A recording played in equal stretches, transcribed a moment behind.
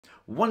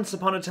Once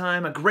upon a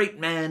time, a great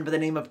man by the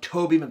name of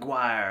Tobey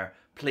Maguire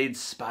played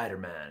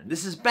Spider-Man.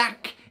 This is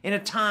back in a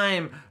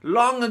time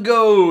long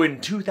ago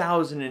in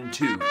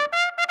 2002.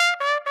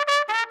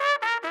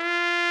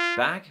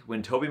 Back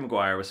when Tobey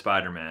Maguire was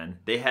Spider-Man,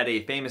 they had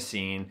a famous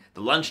scene,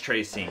 the lunch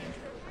tray scene.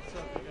 What's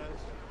up, you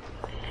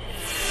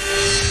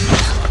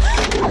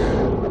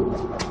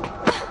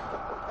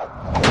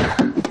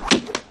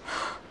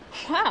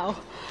guys? Wow,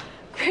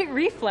 great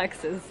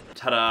reflexes.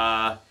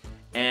 Ta-da!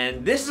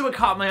 And this is what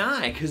caught my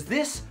eye, because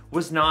this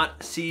was not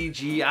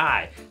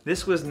CGI.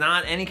 This was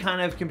not any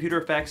kind of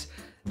computer effects.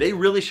 They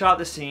really shot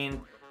the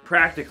scene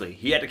practically.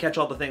 He had to catch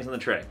all the things on the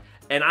tray.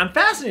 And I'm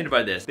fascinated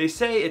by this. They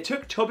say it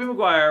took Tobey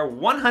Maguire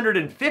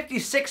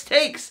 156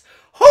 takes.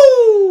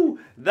 Whoo!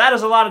 That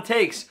is a lot of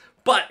takes,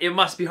 but it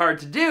must be hard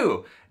to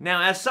do.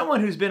 Now, as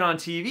someone who's been on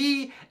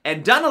TV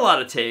and done a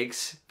lot of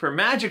takes for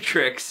magic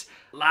tricks,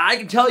 I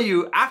can tell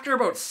you, after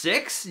about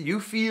 6, you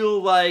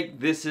feel like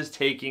this is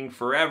taking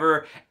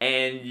forever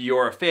and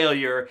you're a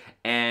failure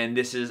and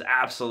this is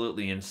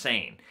absolutely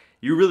insane.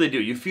 You really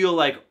do. You feel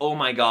like, oh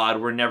my God,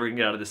 we're never gonna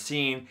get out of the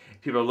scene.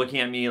 People are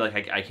looking at me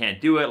like I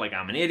can't do it, like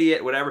I'm an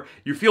idiot, whatever.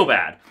 You feel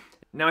bad.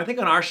 Now, I think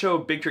on our show,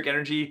 Big Trick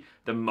Energy,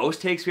 the most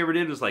takes we ever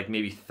did was like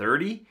maybe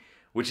 30,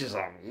 which is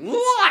a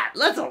lot.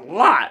 That's a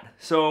lot.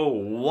 So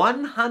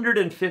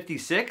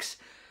 156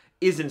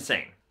 is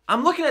insane.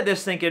 I'm looking at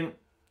this thinking,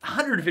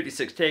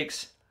 156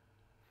 takes.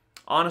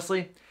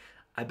 Honestly,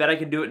 I bet I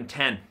can do it in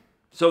 10.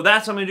 So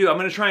that's what I'm gonna do. I'm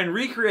gonna try and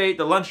recreate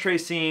the lunch tray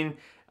scene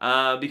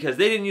because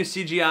they didn't use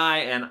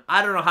CGI and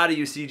I don't know how to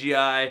use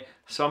CGI,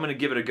 so I'm gonna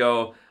give it a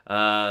go.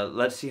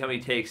 Let's see how many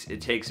takes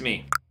it takes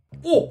me.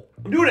 Oh,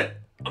 I'm doing it!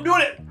 I'm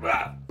doing it!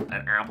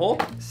 An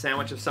apple,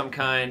 sandwich of some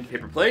kind,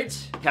 paper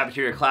plate,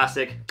 cafeteria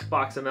classic,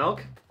 box of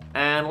milk.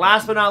 And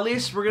last but not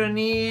least, we're gonna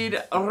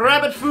need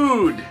rabbit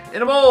food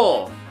in a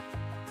bowl.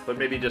 But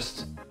maybe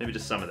just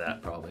some of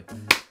that, probably.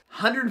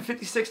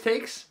 156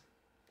 takes?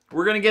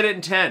 We're gonna get it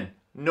in 10,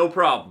 no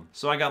problem.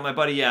 So I got my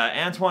buddy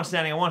Antoine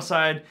standing on one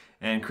side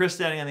and Chris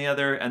standing on the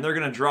other, and they're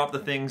gonna drop the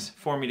things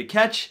for me to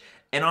catch.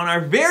 And on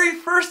our very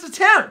first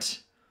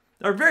attempt,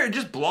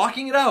 just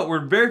blocking it out, our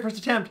very first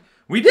attempt,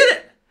 we did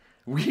it!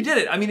 We did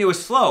it. I mean, it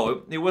was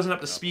slow. It wasn't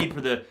up to speed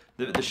for the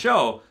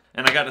show,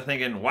 and I got to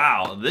thinking,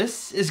 wow,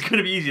 this is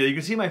gonna be easy. You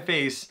can see my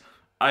face.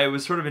 I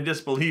was sort of in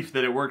disbelief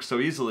that it worked so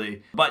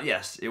easily, but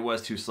yes, it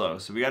was too slow.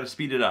 So we got to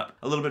speed it up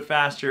a little bit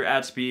faster,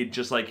 add speed,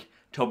 just like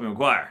Tobey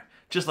Maguire,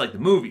 just like the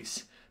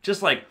movies,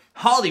 just like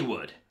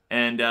Hollywood,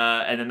 and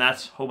then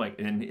that's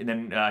and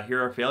then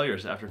here are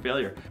failures after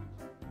failure.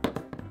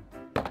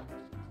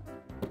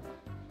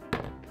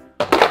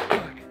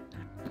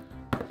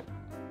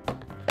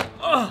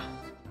 Oh.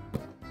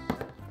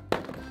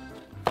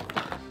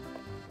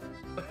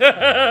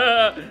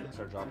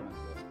 Start dropping it.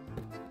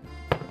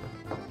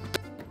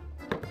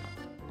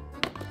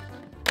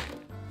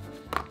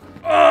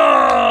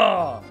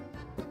 Oh!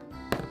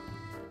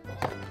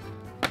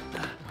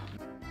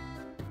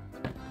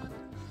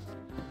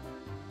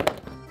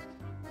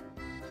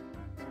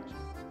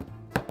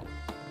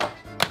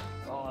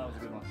 Oh, that was a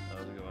good one. That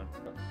was a good one.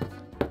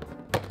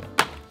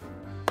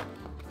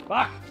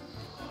 Fuck!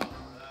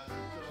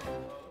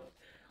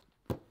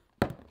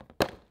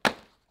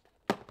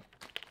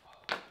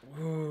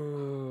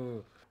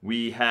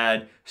 We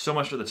had so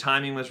much where the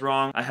timing was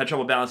wrong. I had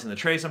trouble balancing the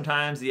tray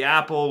sometimes. The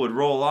apple would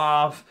roll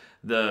off.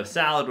 The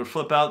salad would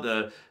flip out.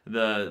 The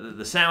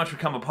sandwich would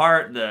come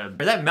apart.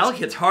 That milk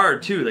hits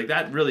hard too. Like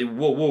that really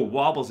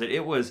wobbles it.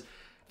 It was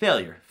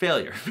failure,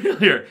 failure,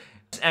 failure.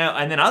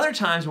 And then other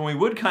times when we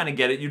would kind of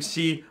get it, you'd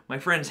see my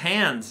friend's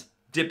hands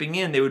dipping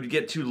in. They would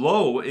get too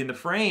low in the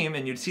frame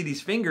and you'd see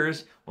these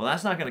fingers. Well,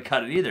 that's not gonna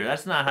cut it either.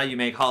 That's not how you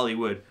make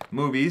Hollywood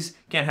movies.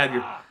 Can't have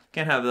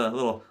the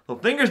little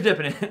fingers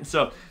dipping in.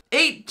 So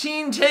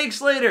 18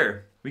 takes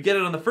later, we get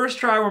it on the first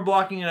try, we're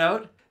blocking it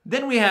out.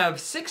 Then we have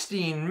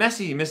 16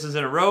 messy misses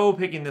in a row,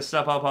 picking this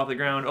stuff up off the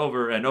ground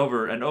over and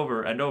over and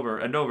over and over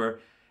and over.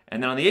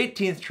 And then on the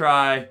 18th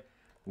try,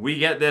 we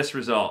get this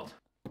result.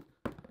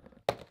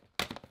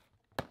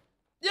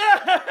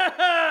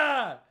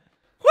 Yeah!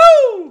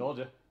 Woo! Told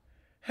you.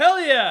 Hell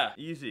yeah!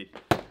 Easy.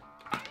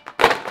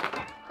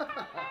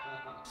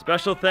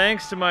 Special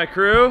thanks to my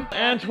crew.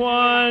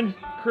 Antoine,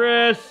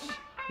 Chris,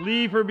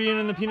 Lee for being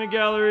in the peanut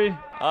gallery.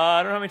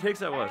 I don't know how many takes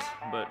that was,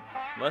 but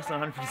less than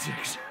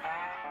 156.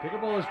 Pick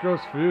up all this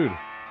gross food.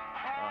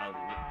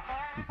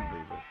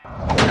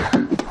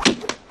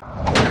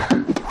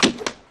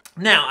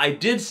 Now, I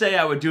did say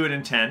I would do it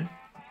in 10.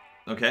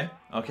 Okay,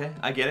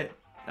 I get it.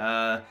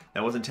 That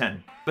wasn't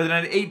 10. But then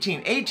at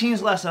 18. 18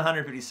 is less than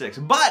 156.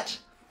 But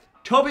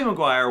Tobey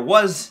Maguire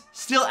was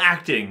still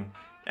acting.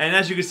 And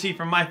as you can see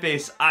from my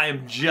face, I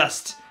am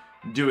just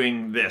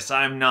doing this.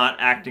 I'm not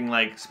acting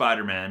like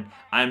Spider-Man.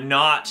 I'm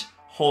not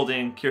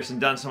holding Kirsten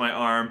Dunst on my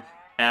arm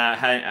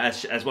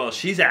as well as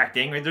she's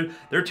acting. Right?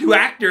 They're two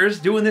actors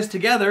doing this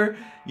together,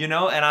 you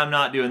know, and I'm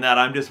not doing that.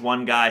 I'm just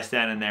one guy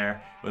standing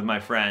there with my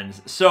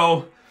friends.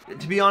 So,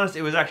 to be honest,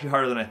 it was actually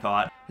harder than I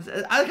thought.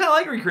 I kind of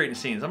like recreating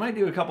scenes. I might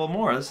do a couple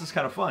more. This is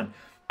kind of fun.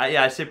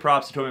 Yeah, I say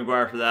props to Tobey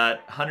Maguire for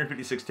that.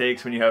 156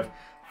 takes when you have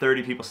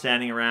 30 people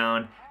standing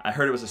around. I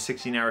heard it was a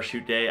 16-hour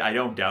shoot day. I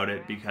don't doubt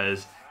it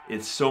because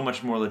it's so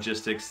much more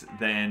logistics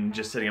than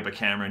just setting up a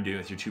camera and doing it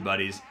with your two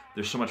buddies.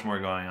 There's so much more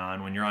going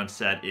on. When you're on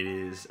set, it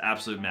is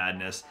absolute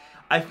madness.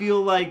 I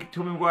feel like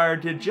Tobey Maguire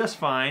did just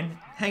fine.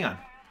 Hang on.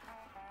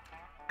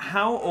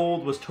 How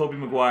old was Tobey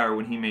Maguire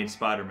when he made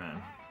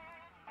Spider-Man?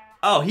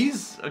 Oh,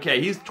 he's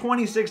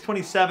 26,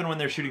 27 when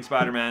they're shooting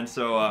Spider-Man,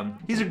 so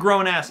he's a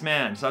grown-ass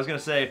man. So I was gonna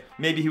say,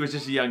 maybe he was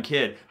just a young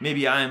kid.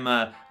 Maybe I'm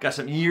got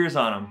some years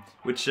on him,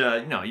 which,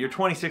 you know, you're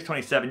 26,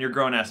 27, you're a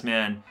grown-ass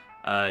man.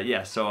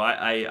 Yeah, so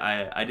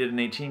I did an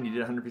 18, you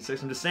did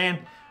 156. I'm just saying,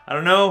 I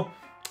don't know.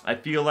 I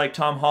feel like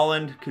Tom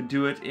Holland could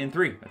do it in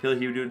 3. I feel like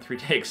he would do it in 3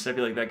 takes. I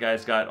feel like that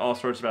guy's got all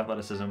sorts of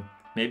athleticism.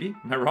 Maybe?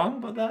 Am I wrong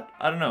about that?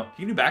 I don't know.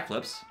 He can do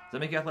backflips. Does that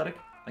make you athletic?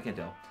 I can't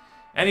tell.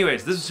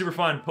 Anyways, this is super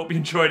fun. Hope you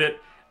enjoyed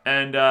it.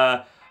 And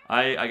I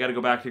got to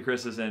go back to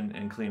Chris's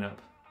and clean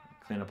up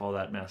all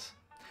that mess.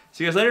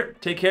 See you guys later.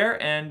 Take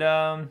care, and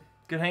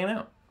good hanging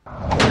out.